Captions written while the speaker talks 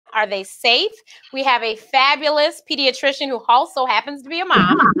Are they safe? We have a fabulous pediatrician who also happens to be a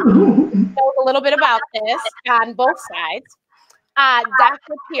mom. Knows a little bit about this on both sides.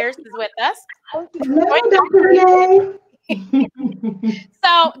 Dr. Pearce is with us. Hello, Dr. Renee.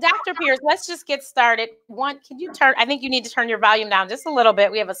 So, Dr. Pearce, let's just get started. Can you turn? I think you need to turn your volume down just a little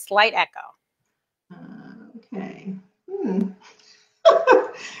bit. We have a slight echo. Okay.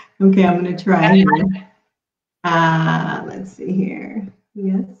 Okay, I'm going to try. Let's see here.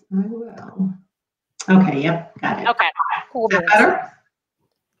 Yes, I will. Okay, yep, got it. Okay, cool. Is that better?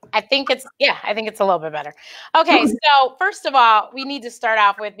 I think it's a little bit better. Okay, so first of all, we need to start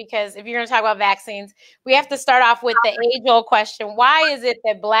off with, because if you're going to talk about vaccines, we have to start off with the age-old question. Why is it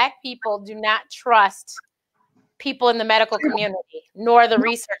that Black people do not trust people in the medical community, nor the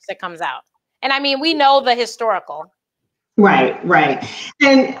research that comes out? And I mean, we know the historical. Right.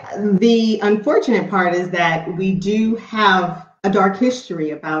 And the unfortunate part is that we do have a dark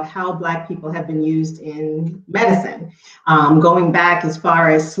history about how Black people have been used in medicine. Going back as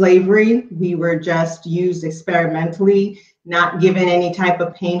far as slavery, we were just used experimentally, not given any type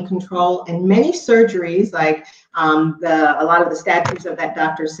of pain control, and many surgeries, like a lot of the statues of that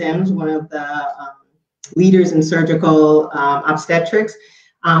Dr. Sims, one of the leaders in surgical obstetrics,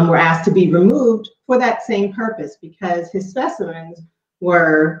 were asked to be removed for that same purpose, because his specimens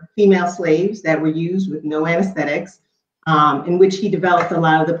were female slaves that were used with no anesthetics, in which he developed a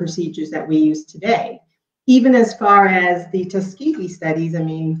lot of the procedures that we use today. Even as far as the Tuskegee studies, I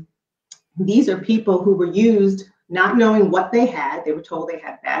mean, these are people who were used not knowing what they had. They were told they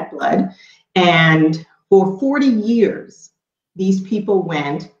had bad blood. And for 40 years, these people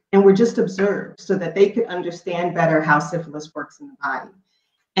went and were just observed so that they could understand better how syphilis works in the body.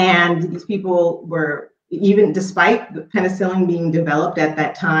 And these people were, even despite the penicillin being developed at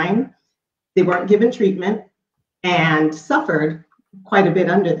that time, they weren't given treatment and suffered quite a bit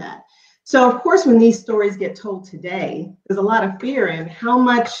under that. So of course, when these stories get told today, there's a lot of fear in how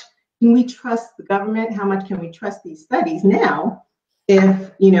much can we trust the government? How much can we trust these studies now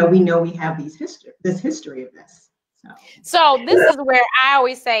if we know we have this history of this? So this is where I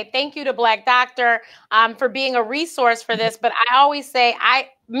always say thank you to Black Doctor for being a resource for this. But I always say,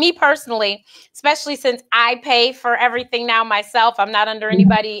 me personally, especially since I pay for everything now myself, I'm not under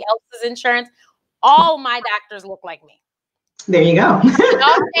anybody else's insurance. All my doctors look like me. There you go.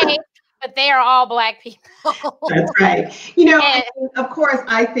 Okay, but they are all Black people. That's right. And of course,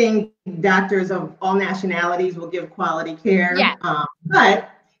 I think doctors of all nationalities will give quality care. Yeah. But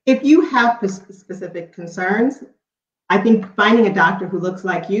if you have specific concerns, I think finding a doctor who looks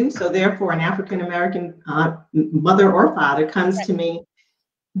like you, so therefore an African-American mother or father comes to me,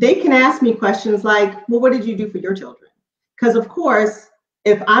 they can ask me questions like, well, what did you do for your children? Because of course,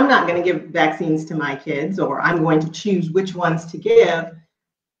 if I'm not going to give vaccines to my kids, or I'm going to choose which ones to give,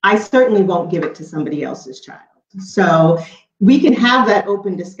 I certainly won't give it to somebody else's child. So we can have that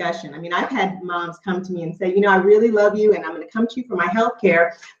open discussion. I mean, I've had moms come to me and say, I really love you and I'm going to come to you for my health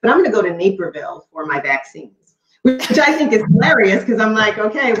care, but I'm going to go to Naperville for my vaccines, which I think is hilarious, because I'm like,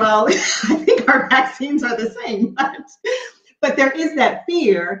 okay, well, I think our vaccines are the same, but there is that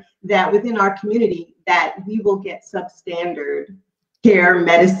fear that within our community that we will get substandard care,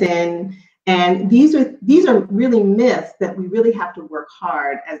 medicine, and these are really myths that we really have to work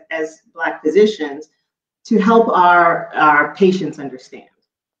hard as Black physicians to help our patients understand.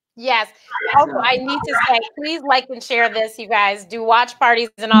 Yes. Also, I need to say, please like and share this, you guys. Do watch parties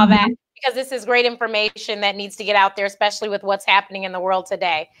and all that, because this is great information that needs to get out there, especially with what's happening in the world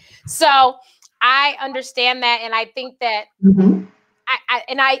today. So I understand that, and I think that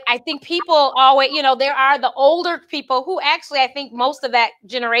I think people always, there are the older people who actually, I think most of that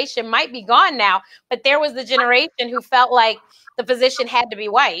generation might be gone now, but there was the generation who felt like the physician had to be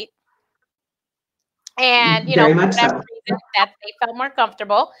white. And, for whatever reason, that they felt more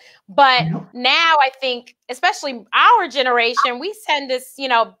comfortable. But now I think, especially our generation, we tend to,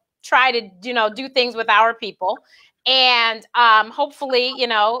 try to, do things with our people. And hopefully,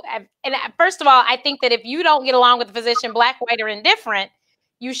 and first of all, I think that if you don't get along with the physician, Black, white, or indifferent,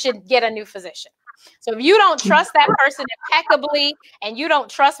 you should get a new physician. So if you don't trust that person impeccably and you don't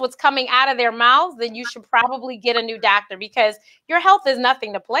trust what's coming out of their mouths, then you should probably get a new doctor, because your health is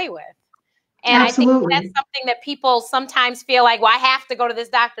nothing to play with. And Absolutely. I think that's something that people sometimes feel like, well, I have to go to this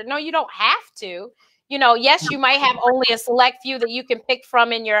doctor. No, you don't have to. Yes, you might have only a select few that you can pick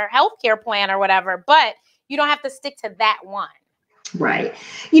from in your healthcare plan or whatever, but you don't have to stick to that one. Right.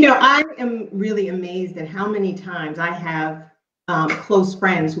 I am really amazed at how many times I have close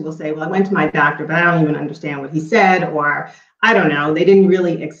friends who will say, well, I went to my doctor, but I don't even understand what he said, or I don't know, they didn't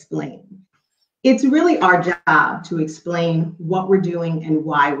really explain. it's really our job to explain what we're doing and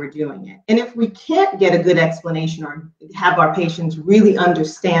why we're doing it. And if we can't get a good explanation or have our patients really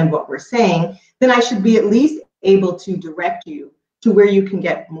understand what we're saying, then I should be at least able to direct you to where you can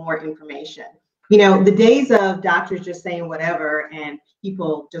get more information. You know, the days of doctors just saying whatever and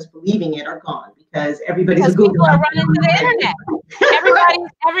people just believing it are gone, because everybody's a Google people are doctor. running to the internet.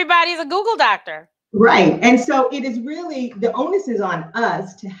 Everybody's a Google doctor. Right. And so it is really, the onus is on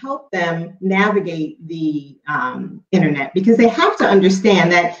us to help them navigate the internet, because they have to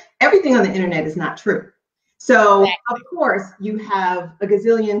understand that everything on the internet is not true. So, of course, you have a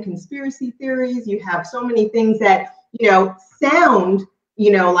gazillion conspiracy theories. You have so many things that, you know, sound,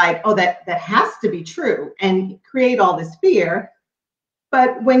 you know, like, oh, that has to be true, and create all this fear.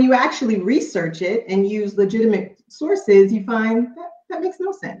 But when you actually research it and use legitimate sources, you find that makes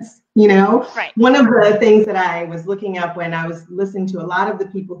no sense. You know, right. One of the things that I was looking up when I was listening to a lot of the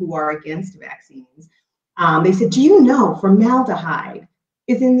people who are against vaccines, they said, do you know formaldehyde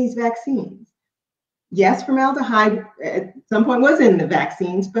is in these vaccines? Yes, formaldehyde at some point was in the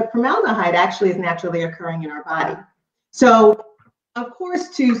vaccines, but formaldehyde actually is naturally occurring in our body. So, of course,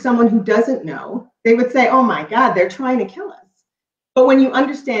 to someone who doesn't know, they would say, oh my God, they're trying to kill us. But when you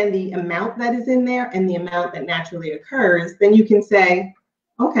understand the amount that is in there and the amount that naturally occurs, then you can say,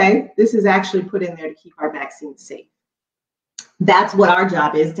 okay, this is actually put in there to keep our vaccines safe. That's what our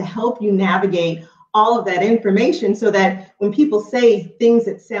job is, to help you navigate all of that information, so that when people say things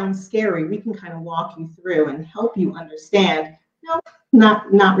that sound scary, we can kind of walk you through and help you understand, no,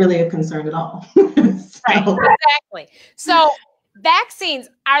 not really a concern at all. Right, exactly. So vaccines,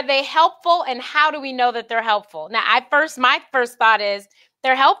 are they helpful, and how do we know that they're helpful? Now, my first thought is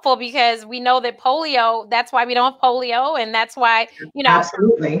they're helpful because we know that polio, that's why we don't have polio, and that's why, you know,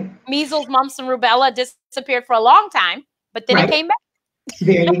 absolutely, measles, mumps, and rubella disappeared for a long time, but then it came back.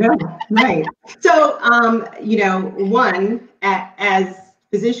 There you go. Right. So, you know, one, as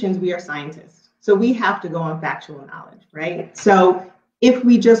physicians, we are scientists. So we have to go on factual knowledge, right? So if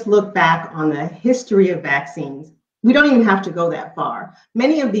we just look back on the history of vaccines, we don't even have to go that far.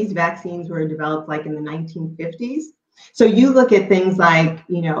 Many of these vaccines were developed like in the 1950s. So you look at things like,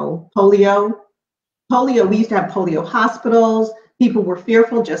 you know, polio, we used to have polio hospitals. People were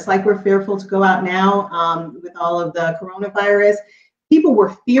fearful, just like we're fearful to go out now with all of the coronavirus. People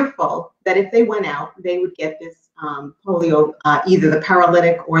were fearful that if they went out, they would get this polio, either the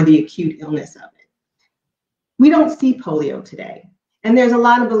paralytic or the acute illness of it. We don't see polio today. And there's a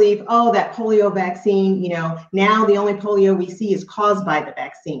lot of belief, oh, that polio vaccine, you know, now the only polio we see is caused by the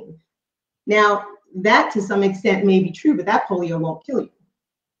vaccine. Now, that to some extent may be true, but that polio won't kill you.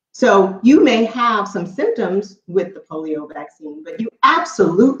 So you may have some symptoms with the polio vaccine, but you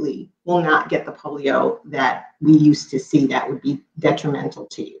absolutely will not get the polio that we used to see that would be detrimental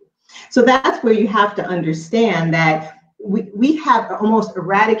to you. So that's where you have to understand that we have almost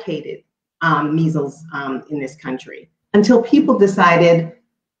eradicated measles in this country until people decided,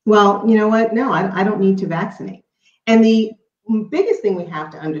 well, you know what, no, I don't need to vaccinate. And the biggest thing we have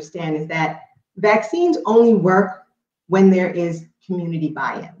to understand is that vaccines only work when there is community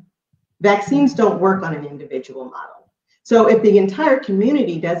buy-in. Vaccines don't work on an individual model. So if the entire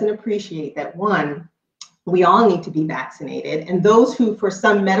community doesn't appreciate that, one, we all need to be vaccinated, and those who for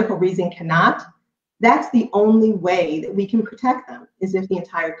some medical reason cannot, that's the only way that we can protect them, is if the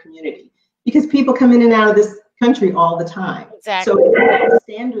entire community, because people come in and out of this country all the time. Exactly. So if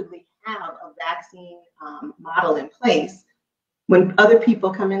we standardly have a vaccine model in place, when other people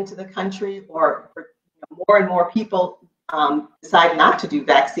come into the country, or more and more people decide not to do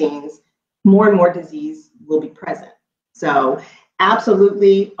vaccines, more and more disease will be present. So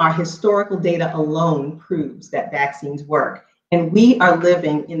absolutely, our historical data alone proves that vaccines work. And we are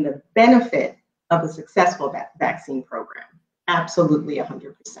living in the benefit of a successful vaccine program. Absolutely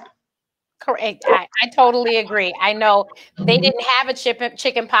 100%. Correct. I totally agree. I know they didn't have a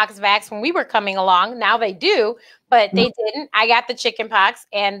chicken pox vax when we were coming along. Now they do, but they didn't. I got the chicken pox,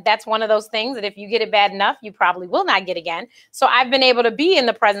 and that's one of those things that if you get it bad enough, you probably will not get again. So I've been able to be in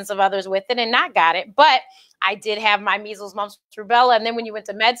the presence of others with it and not got it. But I did have my measles, mumps, rubella. And then when you went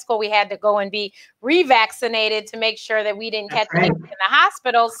to med school, we had to go and be revaccinated to make sure that we didn't catch anything in the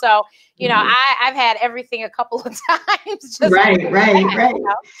hospital. So, you know, I've had everything a couple of times. Just right. You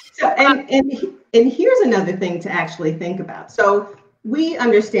know? So, and here's another thing to actually think about. So we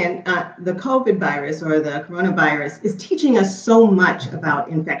understand the COVID virus, or the coronavirus, is teaching us so much about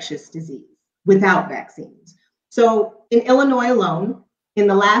infectious disease without vaccines. So in Illinois alone, in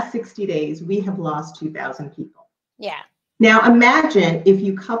the last 60 days, we have lost 2,000 people. Yeah. Now imagine if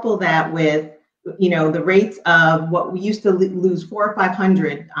you couple that with the rates of what we used to lose 400 or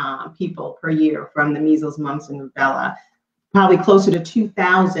 500 people per year from the measles, mumps, and rubella, probably closer to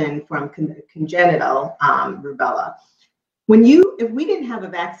 2,000 from congenital rubella. If we didn't have a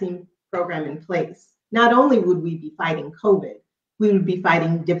vaccine program in place, not only would we be fighting COVID, we would be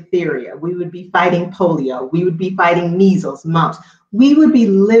fighting diphtheria, we would be fighting polio, we would be fighting measles, mumps. We would be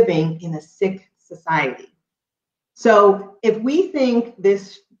living in a sick society. So if we think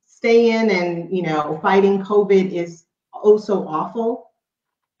this stay in and fighting COVID is oh so awful,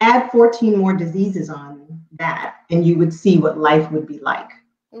 add 14 more diseases on that, and you would see what life would be like.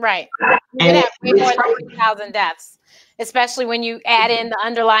 Right. You would have way more than 2,000 deaths, especially when you add in the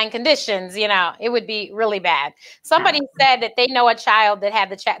underlying conditions. It would be really bad. Somebody said that they know a child that had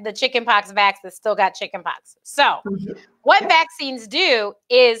the chickenpox vax that still got chickenpox. So what vaccines do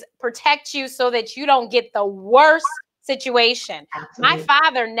is protect you so that you don't get the worst situation. Absolutely. My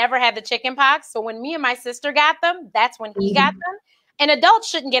father never had the chickenpox. So when me and my sister got them, that's when he got them. And adults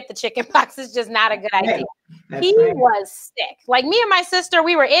shouldn't get the chickenpox. It's just not a good idea. He was sick. Like me and my sister,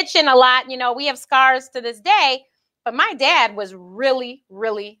 we were itching a lot. We have scars to this day. But my dad was really,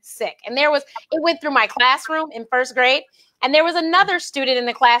 really sick. And it went through my classroom in first grade. And there was another student in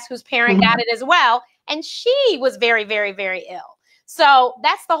the class whose parent got it as well. And she was very, very, very ill. So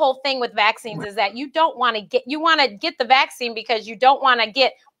that's the whole thing with vaccines, is that you want to get the vaccine because you don't want to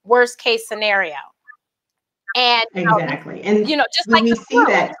get worst case scenario. And exactly. And just like we see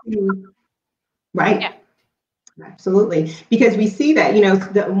that too, right? Yeah. Absolutely. Because we see that,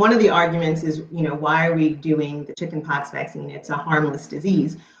 one of the arguments is, why are we doing the chickenpox vaccine? It's a harmless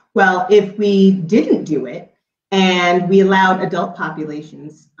disease. Well, if we didn't do it and we allowed adult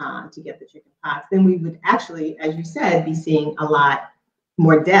populations to get the chickenpox, then we would actually, as you said, be seeing a lot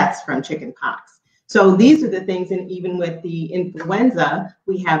more deaths from chickenpox. So these are the things, and even with the influenza,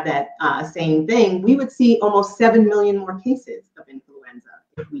 we have that same thing. We would see almost 7 million more cases of influenza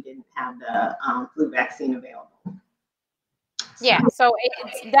if we didn't have the flu vaccine available. Yeah, so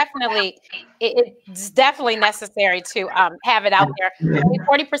it's definitely necessary to have it out there. Only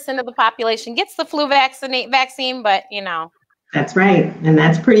 40% of the population gets the flu vaccine, but That's right, and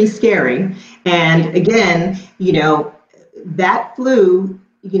that's pretty scary. And again, that flu,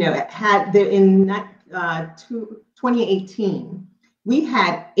 had in 2018, we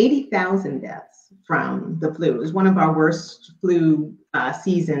had 80,000 deaths from the flu. It was one of our worst flu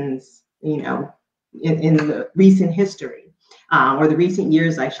seasons, in the recent history. Or the recent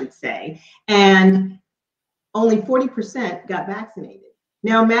years, I should say, and only 40% got vaccinated.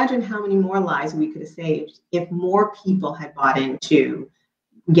 Now imagine how many more lives we could have saved if more people had bought into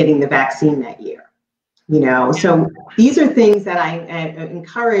getting the vaccine that year. So these are things that I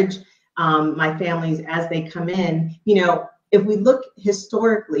encourage my families as they come in. If we look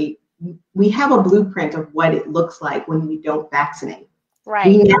historically, we have a blueprint of what it looks like when we don't vaccinate. Right.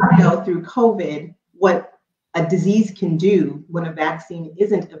 We now know through COVID what a disease can do when a vaccine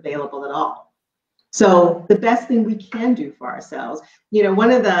isn't available at all. So the best thing we can do for ourselves, one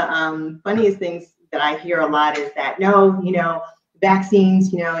of the funniest things that I hear a lot is that vaccines,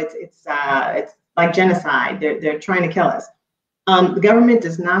 it's like genocide. They're trying to kill us. The government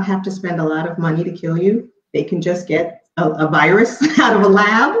does not have to spend a lot of money to kill you. They can just get a virus out of a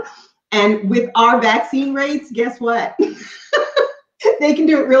lab. And with our vaccine rates, guess what? They can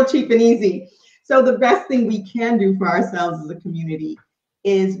do it real cheap and easy. So the best thing we can do for ourselves as a community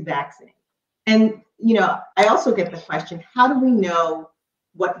is vaccinate. And, I also get the question, how do we know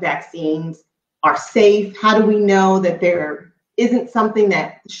what vaccines are safe? How do we know that there isn't something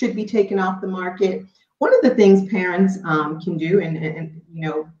that should be taken off the market? One of the things parents can do, and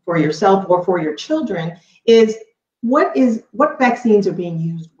for yourself or for your children, is what vaccines are being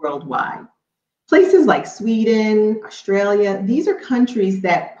used worldwide. Places like Sweden, Australia, these are countries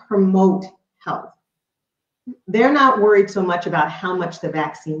that promote health. They're not worried so much about how much the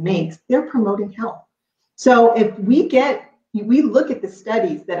vaccine makes, they're promoting health. So if we look at the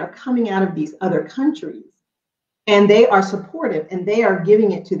studies that are coming out of these other countries, and they are supportive and they are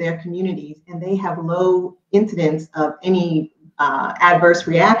giving it to their communities, and they have low incidence of any adverse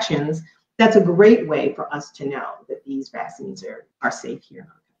reactions, that's a great way for us to know that these vaccines are safe here in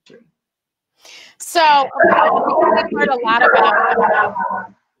our country. So we've heard a lot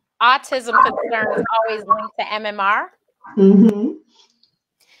about autism concerns always linked to MMR. Mm-hmm.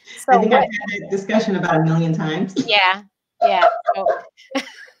 So I think I've had that discussion about 1 million times. Yeah.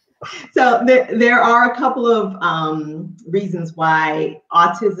 So there are a couple of reasons why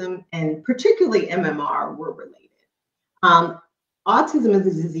autism and particularly MMR were related. Autism is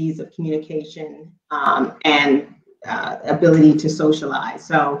a disease of communication and ability to socialize.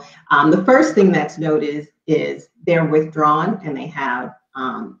 So the first thing that's noted is they're withdrawn and they have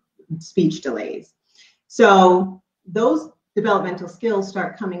speech delays. So those developmental skills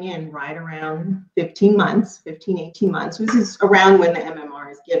start coming in right around 18 months, which is around when the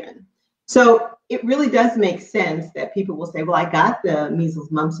MMR is given. So it really does make sense that people will say, well, I got the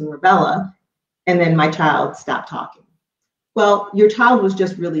measles, mumps, and rubella, and then my child stopped talking. Well, your child was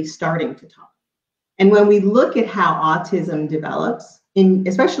just really starting to talk. And when we look at how autism develops,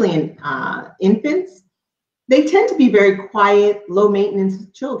 especially in infants, they tend to be very quiet, low maintenance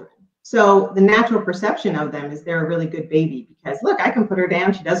children. So the natural perception of them is they're a really good baby because, look, I can put her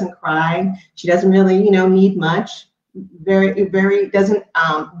down. She doesn't cry. She doesn't really, need much. Very doesn't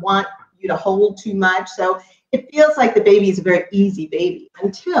want you to hold too much. So it feels like the baby is a very easy baby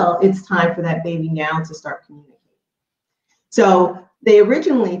until it's time for that baby now to start communicating. So they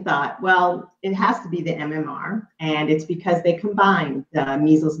originally thought, well, it has to be the MMR, and it's because they combined the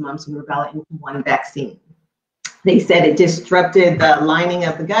measles, mumps, and rubella into one vaccine. They said it disrupted the lining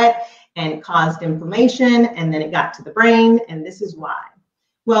of the gut and it caused inflammation, and then it got to the brain, and this is why.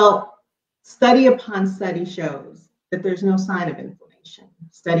 Well, study upon study shows that there's no sign of inflammation.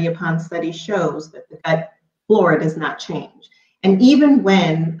 Study upon study shows that the gut flora does not change. And even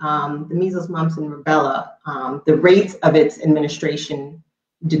when the measles, mumps, and rubella, the rates of its administration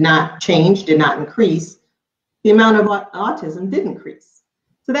did not change, did not increase, the amount of autism did increase.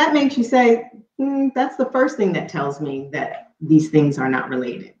 So that makes you say, that's the first thing that tells me that these things are not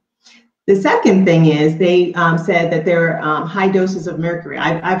related. The second thing is they said that there are high doses of mercury.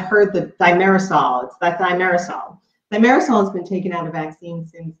 I've heard the thimerosal, it's that thimerosal. Thimerosal has been taken out of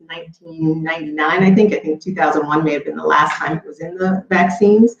vaccines since 1999, I think 2001 may have been the last time it was in the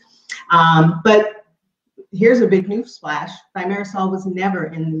vaccines. But here's a big news flash. Thimerosal was never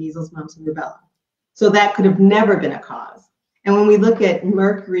in the measles, mumps, and rubella. So that could have never been a cause. And when we look at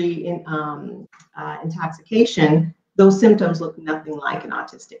mercury in intoxication, those symptoms look nothing like an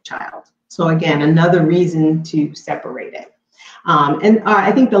autistic child. So again, another reason to separate it. And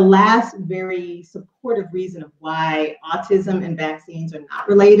I think the last very supportive reason of why autism and vaccines are not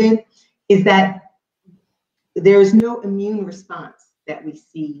related is that there's no immune response that we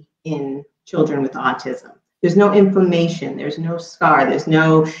see in children with autism. There's no inflammation, there's no scar, there's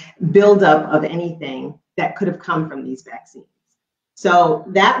no buildup of anything that could have come from these vaccines. So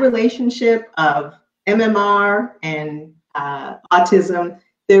that relationship of MMR and autism,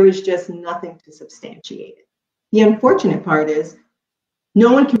 there is just nothing to substantiate it. The unfortunate part is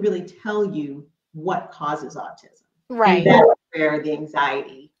no one can really tell you what causes autism. Right. And that's where the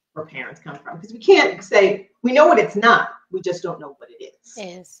anxiety for parents come from. Because we can't say, we know what it's not, we just don't know what it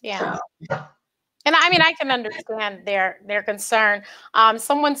is. Yeah. So. And I mean, I can understand their concern.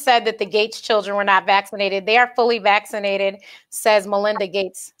 Someone said that the Gates children were not vaccinated. They are fully vaccinated, says Melinda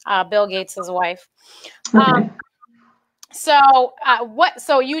Gates, Bill Gates' wife. Okay.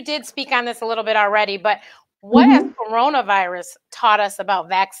 So you did speak on this a little bit already, but what has coronavirus taught us about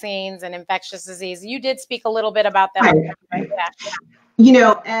vaccines and infectious disease? You did speak a little bit about that. Right.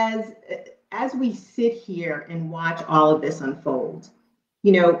 Yeah. As we sit here and watch all of this unfold,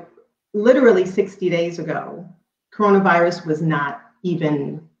 literally 60 days ago, coronavirus was not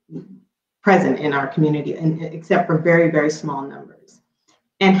even present in our community, except for very, very small numbers.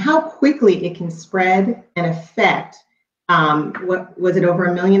 And how quickly it can spread and affect, what was it, over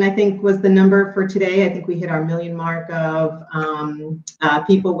 1 million, I think was the number for today. I think we hit our 1 million mark of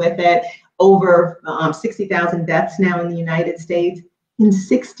people with it, over 60,000 deaths now in the United States in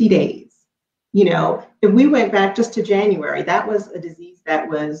 60 days. If we went back just to January, that was a disease that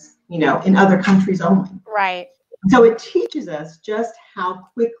was, in other countries only. Right. So it teaches us just how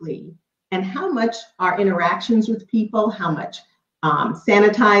quickly and how much our interactions with people, how much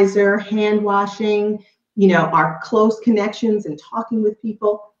sanitizer, hand washing, our close connections and talking with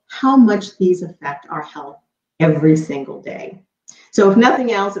people, how much these affect our health every single day. So if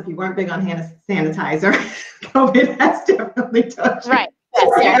nothing else, if you weren't big on hand sanitizer, COVID has definitely touched you. Right.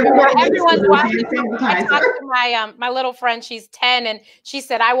 Everyone's washing. I talked to my little friend, she's 10, and she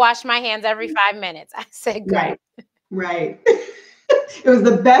said, I wash my hands every 5 minutes. I said, good. Right. It was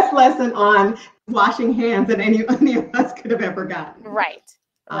the best lesson on washing hands that any of us could have ever gotten. Right.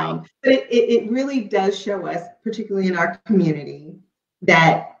 But it really does show us, particularly in our community,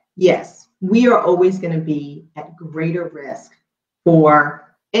 that yes, we are always going to be at greater risk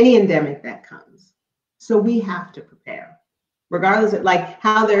for any endemic that comes. So we have to prepare. Regardless of like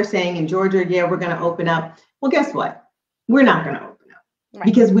how they're saying in Georgia, yeah, we're going to open up. Well, guess what? We're not going to open up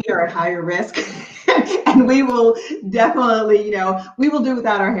because we are at higher risk and we will definitely, we will do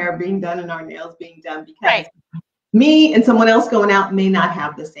without our hair being done and our nails being done because me and someone else going out may not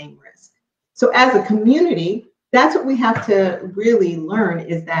have the same risk. So as a community, that's what we have to really learn,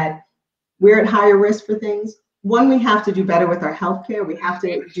 is that we're at higher risk for things. One, we have to do better with our healthcare. We have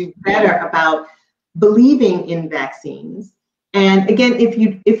to do better about believing in vaccines. And again, if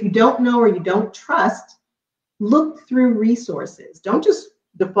you don't know or you don't trust, look through resources. Don't just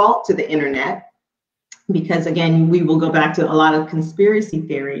default to the internet, because again, we will go back to a lot of conspiracy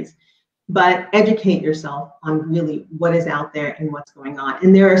theories, but educate yourself on really what is out there and what's going on.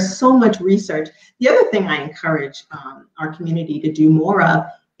 And there is so much research. The other thing I encourage our community to do more of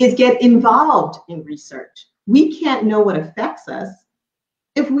is get involved in research. We can't know what affects us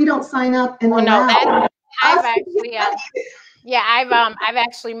if we don't sign up and allow. I've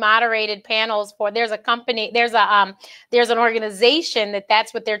actually moderated panels for, there's a company, there's an organization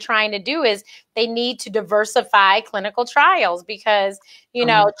that's what they're trying to do, is they need to diversify clinical trials, because, you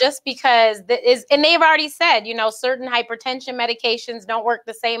know, just because and they've already said, you know, certain hypertension medications don't work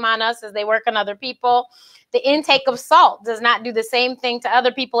the same on us as they work on other people. The intake of salt does not do the same thing to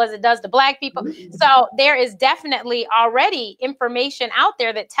other people as it does to Black people. So there is definitely already information out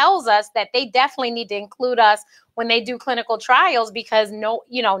there that tells us that they definitely need to include us when they do clinical trials, because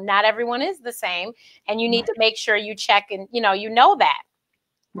not everyone is the same, and you need to make sure you check and you know that.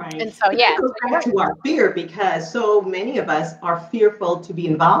 Right. And so, yeah, it goes back to our fear, because so many of us are fearful to be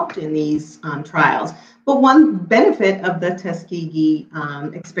involved in these trials. But one benefit of the Tuskegee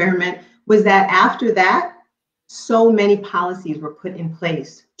experiment was that after that, so many policies were put in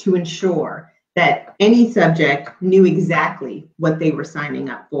place to ensure that any subject knew exactly what they were signing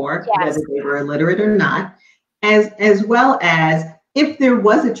up for, whether they were illiterate or not, as well as if there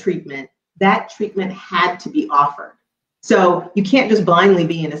was a treatment, that treatment had to be offered. So you can't just blindly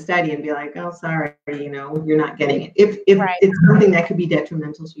be in a study and be like, oh, sorry, you're not getting it. If it's something that could be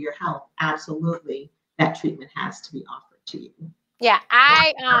detrimental to your health, absolutely, that treatment has to be offered to you. Yeah,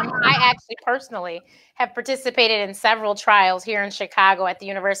 I actually personally have participated in several trials here in Chicago at the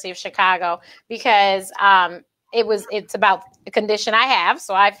University of Chicago, because it's about a condition I have.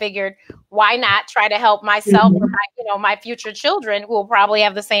 So I figured, why not try to help myself or my future children who will probably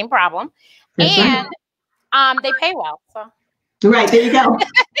have the same problem. That's and they pay well. So right, there you go.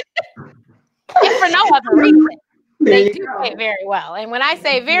 If for no other reason, they do pay very well. And when I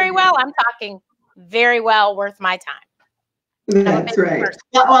say very well, I'm talking very well worth my time. That's right.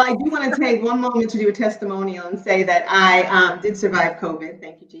 Well, I do want to take one moment to do a testimonial and say that I did survive COVID.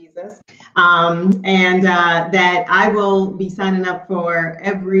 Thank you, Jesus. And that I will be signing up for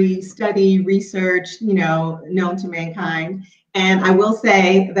every study, research, known to mankind. And I will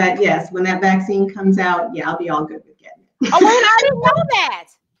say that, yes, when that vaccine comes out, I'll be all good with getting it. Oh, wait, I didn't know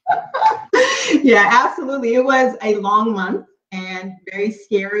that. Yeah, absolutely. It was a long month and very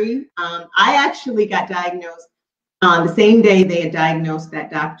scary. I actually got diagnosed the same day they had diagnosed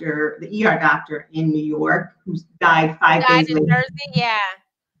that doctor, the ER doctor in New York, who died 5 days later. Jersey, yeah.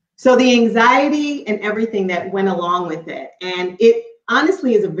 So the anxiety and everything that went along with it. And it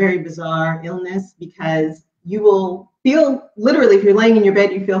honestly is a very bizarre illness, because you will feel, literally, if you're laying in your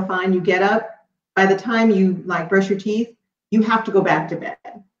bed, you feel fine, you get up. By the time you brush your teeth, you have to go back to bed.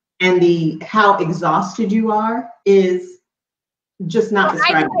 And how exhausted you are is just not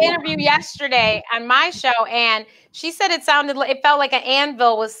describable. I did an interview yesterday on my show, and she said it felt like an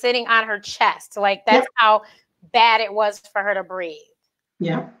anvil was sitting on her chest. Like, that's how bad it was for her to breathe.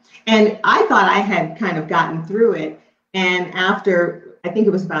 Yeah. And I thought I had kind of gotten through it. And after, I think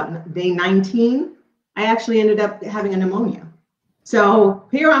it was about day 19, I actually ended up having a pneumonia. So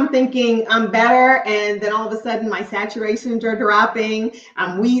here I'm thinking I'm better, and then all of a sudden my saturations are dropping,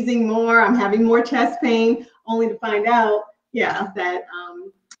 I'm wheezing more, I'm having more chest pain, only to find out,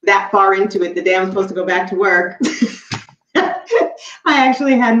 that far into it, the day I'm supposed to go back to work, I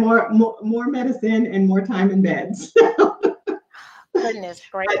actually had more medicine and more time in bed. So. Goodness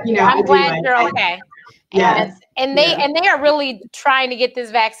gracious! I'm glad you're okay. Yes. And they are really trying to get this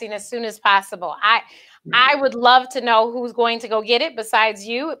vaccine as soon as possible. I would love to know who's going to go get it besides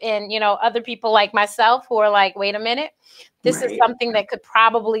you and, other people like myself who are like, wait a minute, this is something that could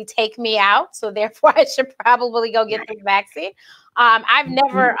probably take me out. So therefore I should probably go get this vaccine. I've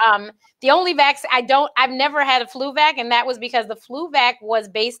never, the only vaccine I've never had a flu vac, and that was because the flu vac was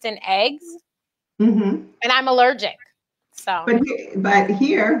based in eggs and I'm allergic. So, but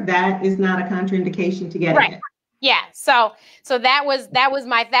here, that is not a contraindication to getting it. Yeah. So that was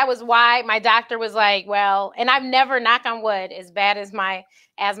why my doctor was like, well, and I've never, knock on wood, as bad as my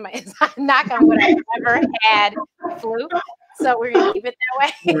asthma is, knock on wood, I've never had flu. So we're going to keep it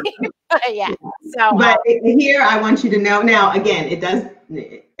that way. Yeah. So, but here I want you to know now, again, it does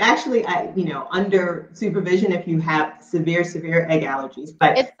actually, under supervision if you have severe egg allergies,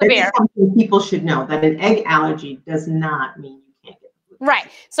 but it's this severe. is something people should know, that an egg allergy does not mean you can't get flu. Right.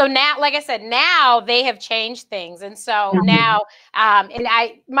 So now, like I said, now they have changed things. And so now, and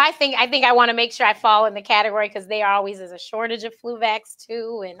I think I want to make sure I fall in the category, because there always is a shortage of flu vax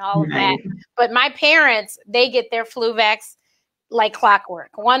too and all of that. But my parents, they get their flu vax like clockwork.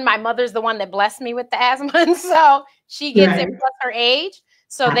 My mother's the one that blessed me with the asthma, and so she gets it plus her age.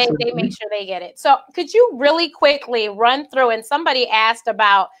 So they make sure they get it. So could you really quickly run through, and somebody asked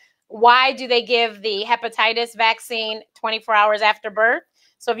about why do they give the hepatitis vaccine 24 hours after birth?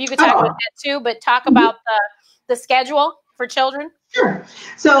 So if you could talk about that too, but talk about the schedule for children. Sure.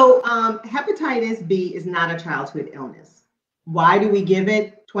 So hepatitis B is not a childhood illness. Why do we give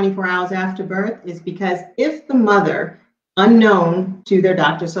it 24 hours after birth? Is because if the mother, unknown to their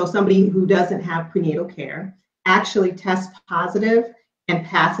doctor, so somebody who doesn't have prenatal care, actually tests positive and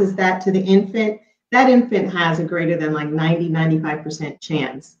passes that to the infant, that infant has a greater than 90-95%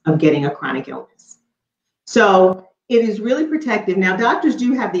 chance of getting a chronic illness. So it is really protective. Now, doctors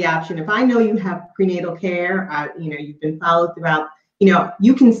do have the option. If I know you have prenatal care, you've been followed throughout,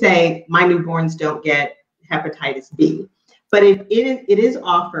 you can say my newborns don't get hepatitis B. But it is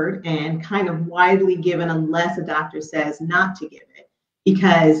offered and kind of widely given unless a doctor says not to give it,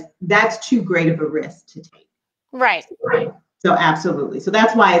 because that's too great of a risk to take. Right. So absolutely. So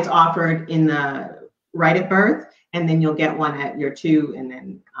that's why it's offered right at birth, and then you'll get one at year 2, and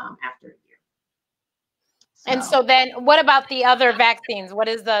then after a year. And so then what about the other vaccines? What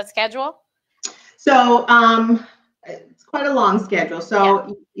is the schedule? So it's quite a long schedule.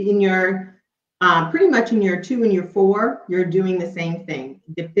 So in your pretty much in year 2 and year 4, you're doing the same thing.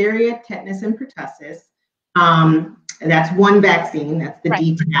 Diphtheria, tetanus, and pertussis. That's one vaccine. That's the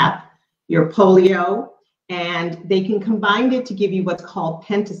DTaP. Your polio, and they can combine it to give you what's called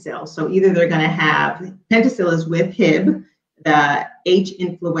Penticil. So either they're going to have, Penticil is with Hib, the H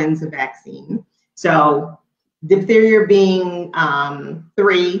influenza vaccine. So diphtheria being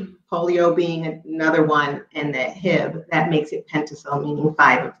 3, polio being another one, and the Hib, that makes it Penticil, meaning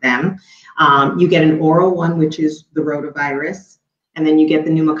 5 of them. You get an oral one, which is the rotavirus, and then you get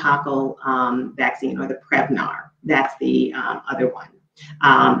the pneumococcal vaccine, or the Prevnar. That's the other one.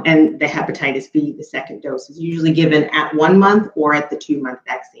 And the hepatitis B, the second dose, is usually given at 1 month or at the 2-month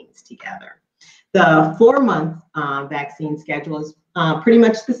vaccines together. The 4-month vaccine schedule is pretty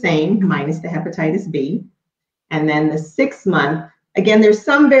much the same, minus the hepatitis B. And then the 6-month, again, there's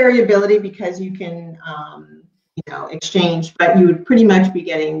some variability because you can, exchange, but you would pretty much be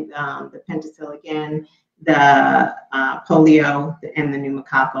getting the Penticil again, the polio, and the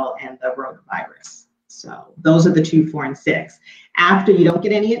pneumococcal, and the rotavirus. So those are the 2, 4, and 6. After, you don't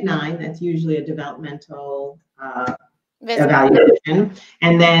get any at 9. That's usually a developmental evaluation.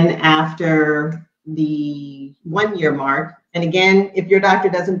 And then after the 1-year mark, and again, if your doctor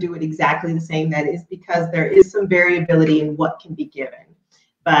doesn't do it exactly the same, that is because there is some variability in what can be given.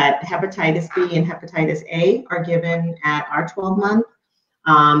 But hepatitis B and hepatitis A are given at our 12-month.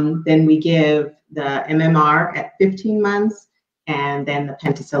 Then we give the MMR at 15 months, and then the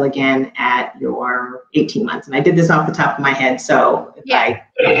Penticil again at your 18 months. And I did this off the top of my head, so I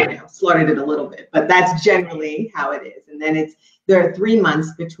slaughtered it a little bit, but that's generally how it is. And then there are 3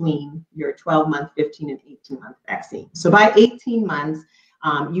 months between your 12-month, 15, and 18-month vaccine. So by 18 months,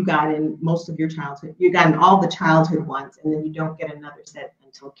 you got in most of your childhood. You got in all the childhood ones, and then you don't get another set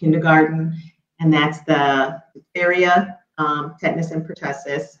until kindergarten, and that's the diphtheria, tetanus and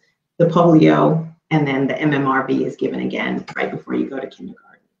pertussis, the polio, and then the MMRV is given again right before you go to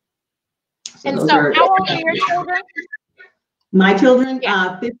kindergarten. And so how old are your children? My children,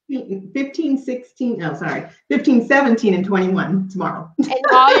 15, 17, and 21 tomorrow. And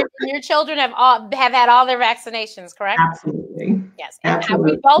all your children have had all their vaccinations, correct? Absolutely. Yes. And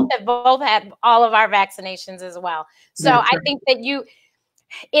absolutely. We both had all of our vaccinations as well. So I think that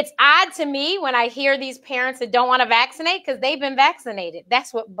it's odd to me when I hear these parents that don't want to vaccinate because they've been vaccinated.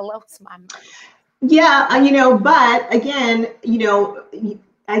 That's what blows my mind. Yeah, but again,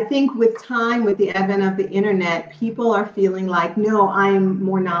 I think with time, with the advent of the internet, people are feeling like, no, I'm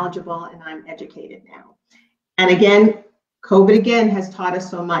more knowledgeable and I'm educated now. And again, COVID again has taught us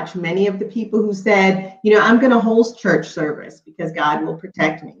so much. Many of the people who said, I'm going to hold church service because God will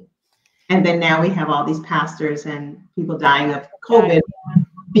protect me. And then now we have all these pastors and people dying of COVID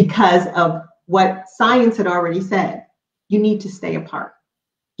because of what science had already said. You need to stay apart,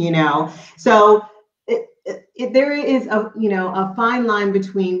 So there is a fine line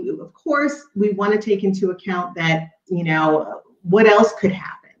between, of course, we want to take into account that, you know, what else could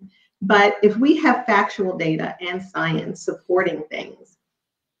happen? But if we have factual data and science supporting things,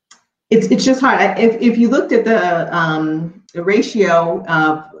 it's just hard. If you looked at the ratio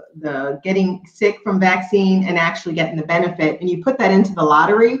of the getting sick from vaccine and actually getting the benefit, and you put that into the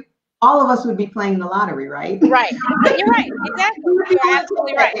lottery, all of us would be playing the lottery, right? Right. You're right. Exactly. You're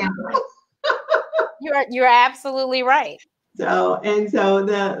absolutely right. You're absolutely right. So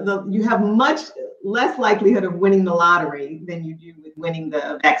you have much less likelihood of winning the lottery than you do with winning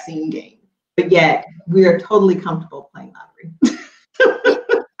the vaccine game. But yet we are totally comfortable playing lottery.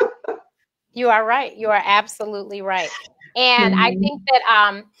 You are right. You are absolutely right. And I think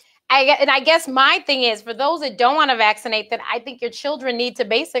that I guess my thing is, for those that don't want to vaccinate, that I think your children need to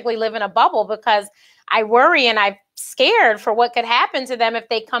basically live in a bubble, because I worry and I'm scared for what could happen to them if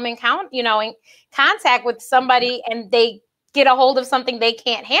they come in contact with somebody and they get a hold of something they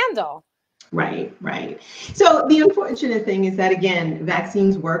can't handle. Right, right. So the unfortunate thing is that, again,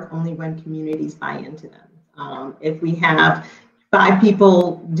 vaccines work only when communities buy into them. If we have 5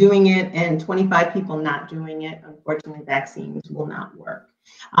 people doing it and 25 people not doing it, unfortunately, vaccines will not work.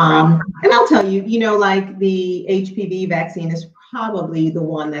 And I'll tell you, like the HPV vaccine is probably the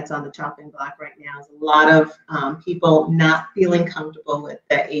one that's on the chopping block right now. There's a lot of people not feeling comfortable with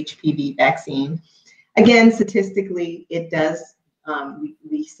the HPV vaccine. Again, statistically, it does.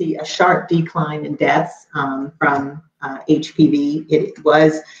 We see a sharp decline in deaths from HPV. It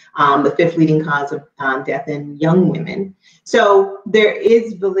was the 5th leading cause of death in young women. So there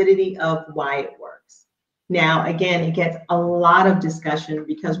is validity of why it works. Now, again, it gets a lot of discussion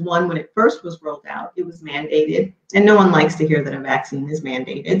because, one, when it first was rolled out, it was mandated, and no one likes to hear that a vaccine is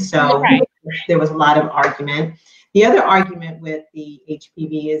mandated. So there was a lot of argument. The other argument with the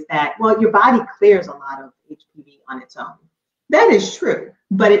HPV is that, well, your body clears a lot of HPV on its own. That is true,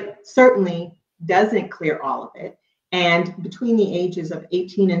 but it certainly doesn't clear all of it. And between the ages of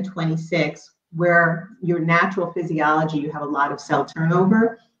 18 and 26, where your natural physiology, you have a lot of cell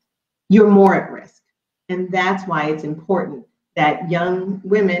turnover, you're more at risk. And that's why it's important that young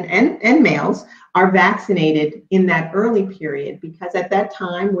women and males are vaccinated in that early period, because at that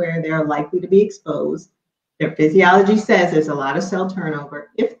time where they're likely to be exposed, their physiology says there's a lot of cell turnover.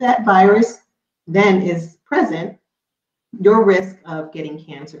 If that virus then is present, your risk of getting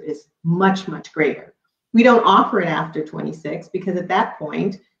cancer is much, much greater. We don't offer it after 26 because at that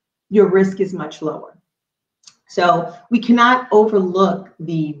point, your risk is much lower. So we cannot overlook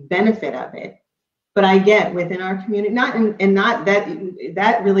the benefit of it. But I get within our community, not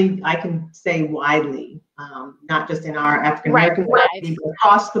that really, I can say widely, not just in our African American community, but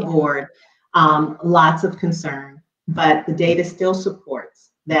across the board, lots of concern. But the data still supports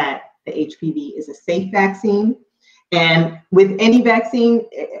that the HPV is a safe vaccine. And with any vaccine,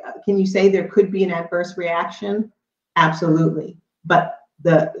 can you say there could be an adverse reaction? Absolutely. But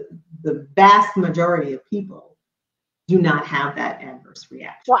the vast majority of people do not have that adverse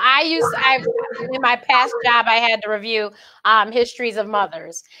reaction. Well, in my past job, I had to review histories of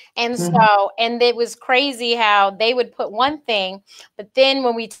mothers. And so, and it was crazy how they would put one thing, but then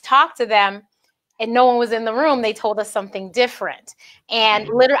when we talked to them and no one was in the room, they told us something different. And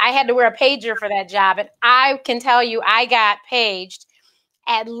literally, I had to wear a pager for that job. And I can tell you, I got paged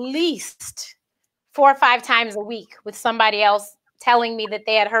at least 4 or 5 times a week with somebody else telling me that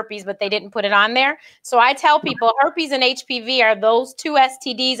they had herpes, but they didn't put it on there. So I tell people herpes and HPV are those 2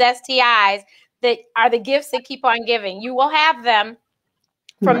 STDs, STIs that are the gifts that keep on giving. You will have them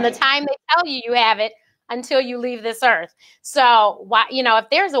from the time they tell you you have it until you leave this earth. So why, if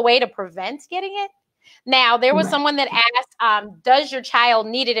there's a way to prevent getting it. Now, there was someone that asked, does your child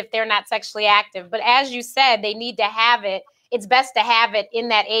need it if they're not sexually active? But as you said, they need to have it. It's best to have it in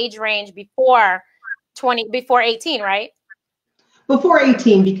that age range before 18, right? Before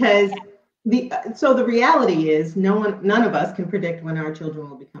 18, because the reality is none of us can predict when our children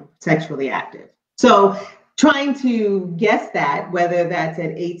will become sexually active. So trying to guess that, whether that's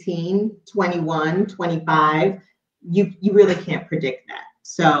at 18, 21, 25, you really can't predict that.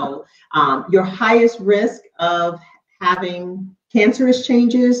 So your highest risk of having cancerous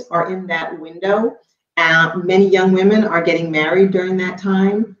changes are in that window. Many young women are getting married during that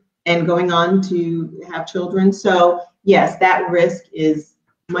time and going on to have children. So yes, that risk is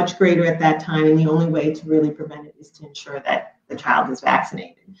much greater at that time. And the only way to really prevent it is to ensure that the child is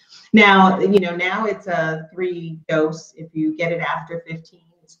vaccinated. Now, now it's a 3-dose. If you get it after 15,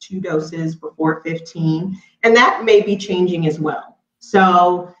 it's 2 doses before 15. And that may be changing as well.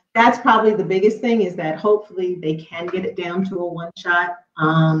 So that's probably the biggest thing, is that hopefully they can get it down to a 1-shot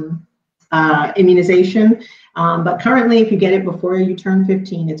immunization. But currently, if you get it before you turn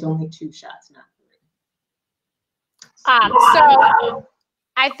 15, it's only 2 shots, not So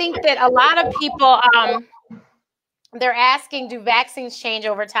I think that a lot of people, they're asking, do vaccines change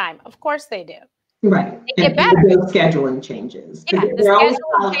over time? Of course they do. Right. They get better. The scheduling changes. Yeah, the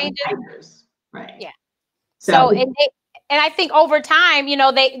scheduling changes. Right. Yeah. So and I think over time, you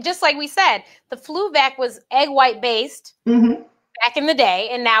know, they, just like we said, the flu vac was egg white based back in the day,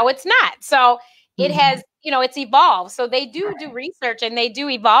 and now it's not. So it has, you know, it's evolved. So they do research and they do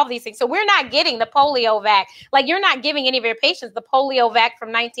evolve these things. So we're not getting the polio vac. Like, you're not giving any of your patients the polio vac from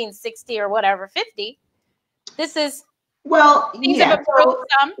 1960 or whatever, 50. This is, well, yeah. So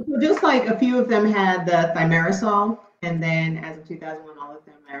just like a few of them had the thimerosal, and then as of 2001, all of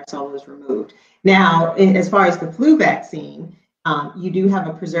the thimerosal was removed. Now, as far as the flu vaccine, you do have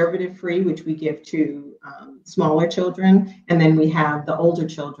a preservative-free, which we give to smaller children, and then we have the older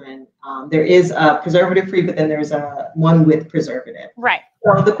children. There is a preservative-free, but then there's a one with preservative. Right.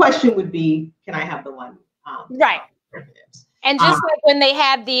 So the question would be, can I have the one? Right. Preservatives? And just like when they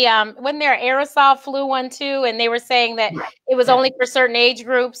had the when their aerosol flu one too, and they were saying that it was only for certain age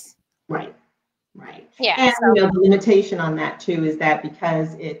groups. Right. Right. Yeah. And you know, the limitation on that too is that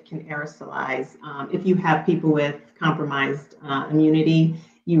because it can aerosolize, if you have people with compromised immunity,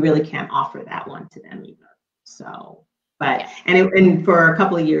 you really can't offer that one to them either. So, but and for a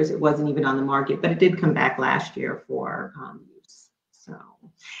couple of years it wasn't even on the market, but it did come back last year for use. So,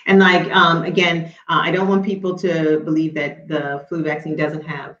 and like again, I don't want people to believe that the flu vaccine doesn't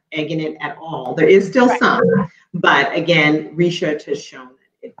have egg in it at all. There is still some, but again, research has shown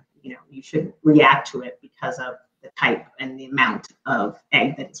that you know, you shouldn't react to it because of the type and the amount of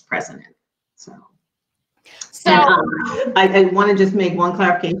egg that is present in it. So I want to just make one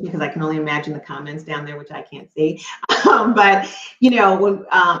clarification, because I can only imagine the comments down there, which I can't see. But you know, when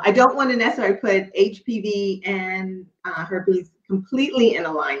I don't want to necessarily put HPV and herpes completely in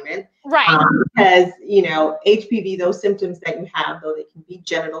alignment, right? Because you know, HPV, those symptoms that you have, though they can be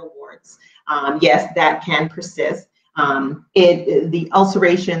genital warts, yes, that can persist. The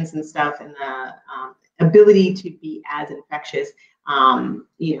ulcerations and stuff, and the ability to be as infectious,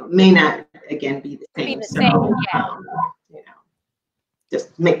 you know, may not again be the same. So, you know,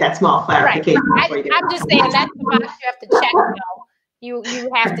 just make that small clarification. Right. I'm just saying that's the box you have to check. You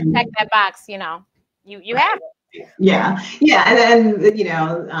have to check that box. You know, you have it. Yeah, and you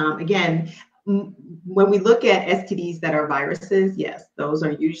know, again, when we look at STDs that are viruses, yes, those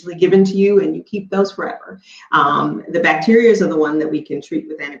are usually given to you and you keep those forever. The bacteria are the one that we can treat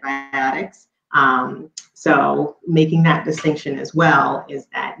with antibiotics. So making that distinction as well is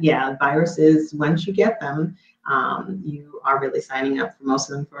that, yeah, viruses, once you get them, you are really signing up for most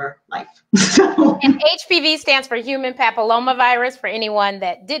of them for life. And HPV stands for human papillomavirus, for anyone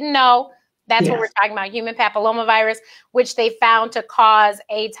that didn't know. That's what we're talking about, human papillomavirus, which they found to cause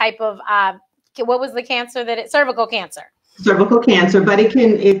a type of, what was the cancer that cervical cancer. Cervical cancer, but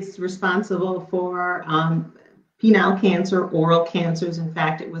it's responsible for penile cancer, oral cancers. In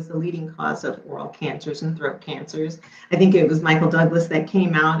fact, it was the leading cause of oral cancers and throat cancers. I think it was Michael Douglas that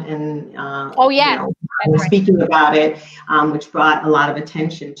came out and speaking about it, which brought a lot of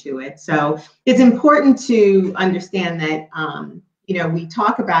attention to it. So it's important to understand that, you know, we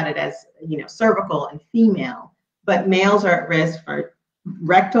talk about it as, you know, cervical and female, but males are at risk for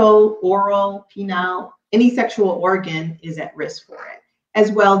rectal, oral, penile, any sexual organ is at risk for it.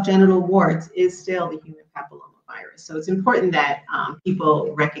 As well, genital warts is still the human papillomavirus. So it's important that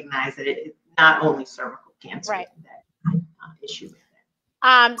people recognize that it's not only cervical cancer that issue with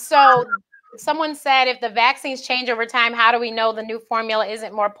it. So someone said, if the vaccines change over time, how do we know the new formula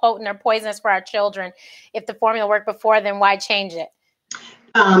isn't more potent or poisonous for our children? If the formula worked before, then why change it?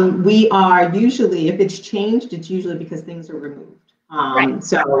 We are usually, if it's changed, it's usually because things are removed.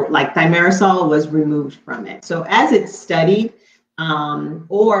 So like thimerosal was removed from it. So as it's studied,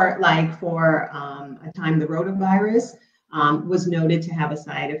 or like for a time the rotavirus was noted to have a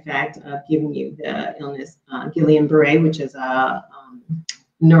side effect of giving you the illness Guillain-Barré, which is a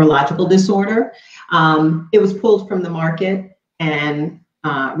neurological disorder. It was pulled from the market and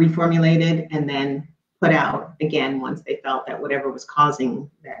reformulated and then put out again once they felt that whatever was causing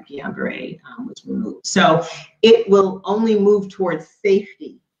that Guillain-Barré was removed. So it will only move towards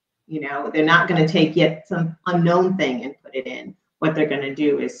safety. You know, they're not going to take yet some unknown thing and put it in. What they're going to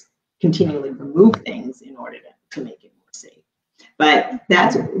do is continually remove things in order to make it more safe. But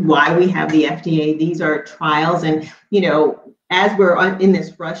that's why we have the FDA. These are trials. And, you know, as we're in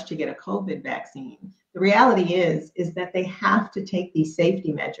this rush to get a COVID vaccine, the reality is that they have to take these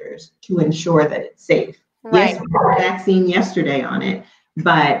safety measures to ensure that it's safe. Yes, we got a vaccine yesterday on it,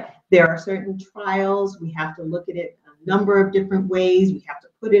 but there are certain trials. We have to look at it a number of different ways. We have to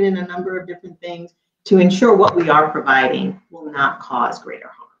put it in a number of different things to ensure what we are providing will not cause greater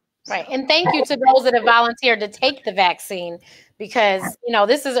harm. Right. And thank you to those that have volunteered to take the vaccine, because, you know,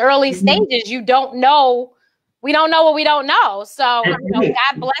 this is early stages. You don't know. We don't know what we don't know. So, you know,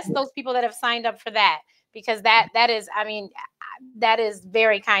 God bless those people that have signed up for that, because that is, I mean, that is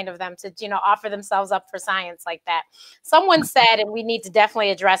very kind of them to, you know, offer themselves up for science like that. Someone said, and we need to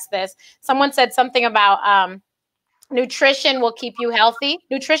definitely address this. Someone said something about nutrition will keep you healthy.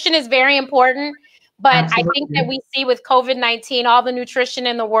 Nutrition is very important. But I think that we see with COVID-19, all the nutrition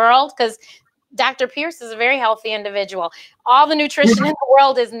in the world, because Dr. Pearce is a very healthy individual. All the nutrition in the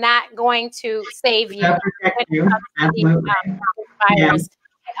world is not going to save you. Virus,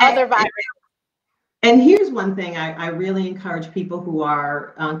 other viruses. And here's one thing I really encourage people who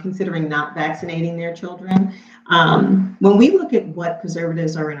are considering not vaccinating their children. When we look at what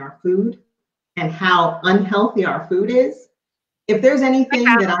preservatives are in our food and how unhealthy our food is, if there's anything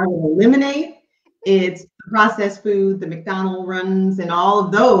that I will eliminate, it's processed food, the McDonald's runs, and all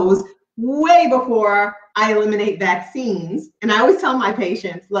of those way before I eliminate vaccines. And I always tell my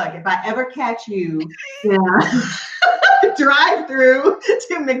patients, look, if I ever catch you drive through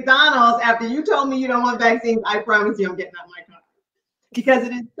to McDonald's after you told me you don't want vaccines, I promise you I'm getting out of my car. Because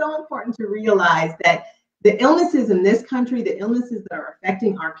it is so important to realize that the illnesses in this country, the illnesses that are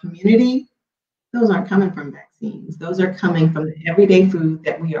affecting our community, those aren't coming from vaccines. Those are coming from the everyday food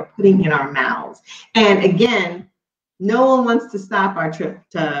that we are putting in our mouths. And again, no one wants to stop our trip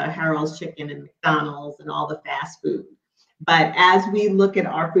to Harold's Chicken and McDonald's and all the fast food. But as we look at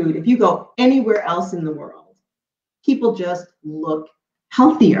our food, if you go anywhere else in the world, people just look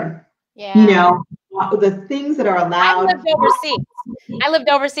healthier. Yeah. You know, the things that are allowed. I lived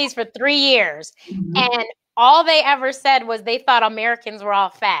overseas for 3 years. And all they ever said was they thought Americans were all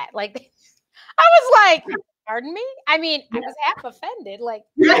fat. Like, I was like, pardon me? I mean, I was half offended. Like,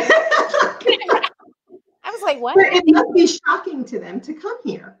 I was like, what? But it must be shocking to them to come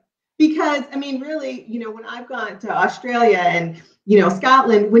here. Because, I mean, really, you know, when I've gone to Australia and, you know,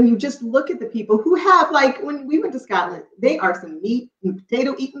 Scotland, when you just look at the people who have, like, when we went to Scotland, they are some meat and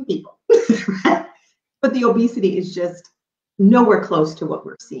potato eating people. But the obesity is just nowhere close to what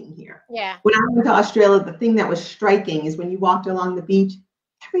we're seeing here. Yeah. When I went to Australia, the thing that was striking is when you walked along the beach,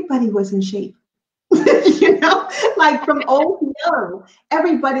 everybody was in shape. You know, like from old to young,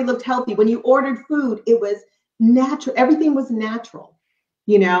 everybody looked healthy. When you ordered food, it was natural. Everything was natural,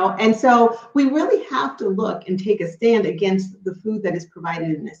 you know? And so we really have to look and take a stand against the food that is provided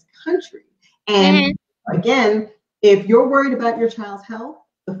in this country. And again, if you're worried about your child's health,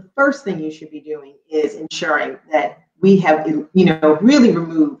 the first thing you should be doing is ensuring that we have, you know, really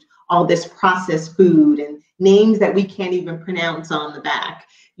removed all this processed food and names that we can't even pronounce on the back,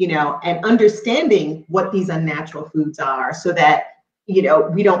 you know, and understanding what these unnatural foods are so that, you know,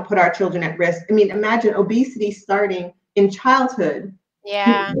 we don't put our children at risk. I mean, imagine obesity starting in childhood.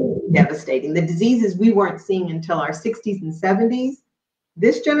 Yeah. Devastating. The diseases we weren't seeing until our 60s and 70s.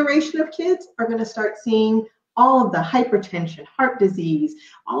 This generation of kids are going to start seeing all of the hypertension, heart disease,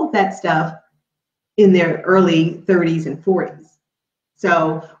 all of that stuff in their early 30s and 40s.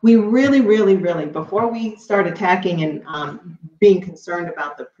 So we really, really, really, before we start attacking and being concerned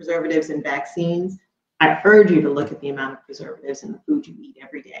about the preservatives and vaccines, I urge you to look at the amount of preservatives in the food you eat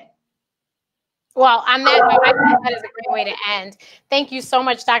every day. Well, on that note, I think that is a great way to end. Thank you so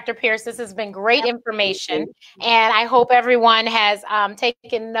much, Dr. Pearce. This has been great information, and I hope everyone has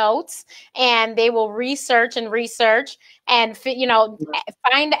taken notes, and they will research and you know,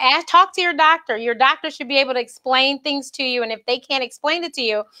 talk to your doctor. Your doctor should be able to explain things to you, and if they can't explain it to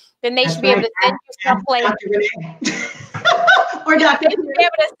you, then they should be able to send you someplace. Or Dr. They should be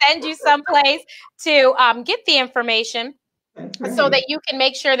able to send you someplace to get the information. So that you can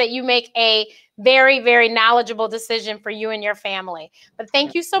make sure that you make a very, very knowledgeable decision for you and your family. But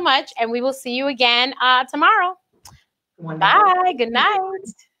thank you so much, and we will see you again tomorrow. Wonderful. Bye. Good night.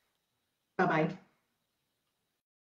 Bye-bye.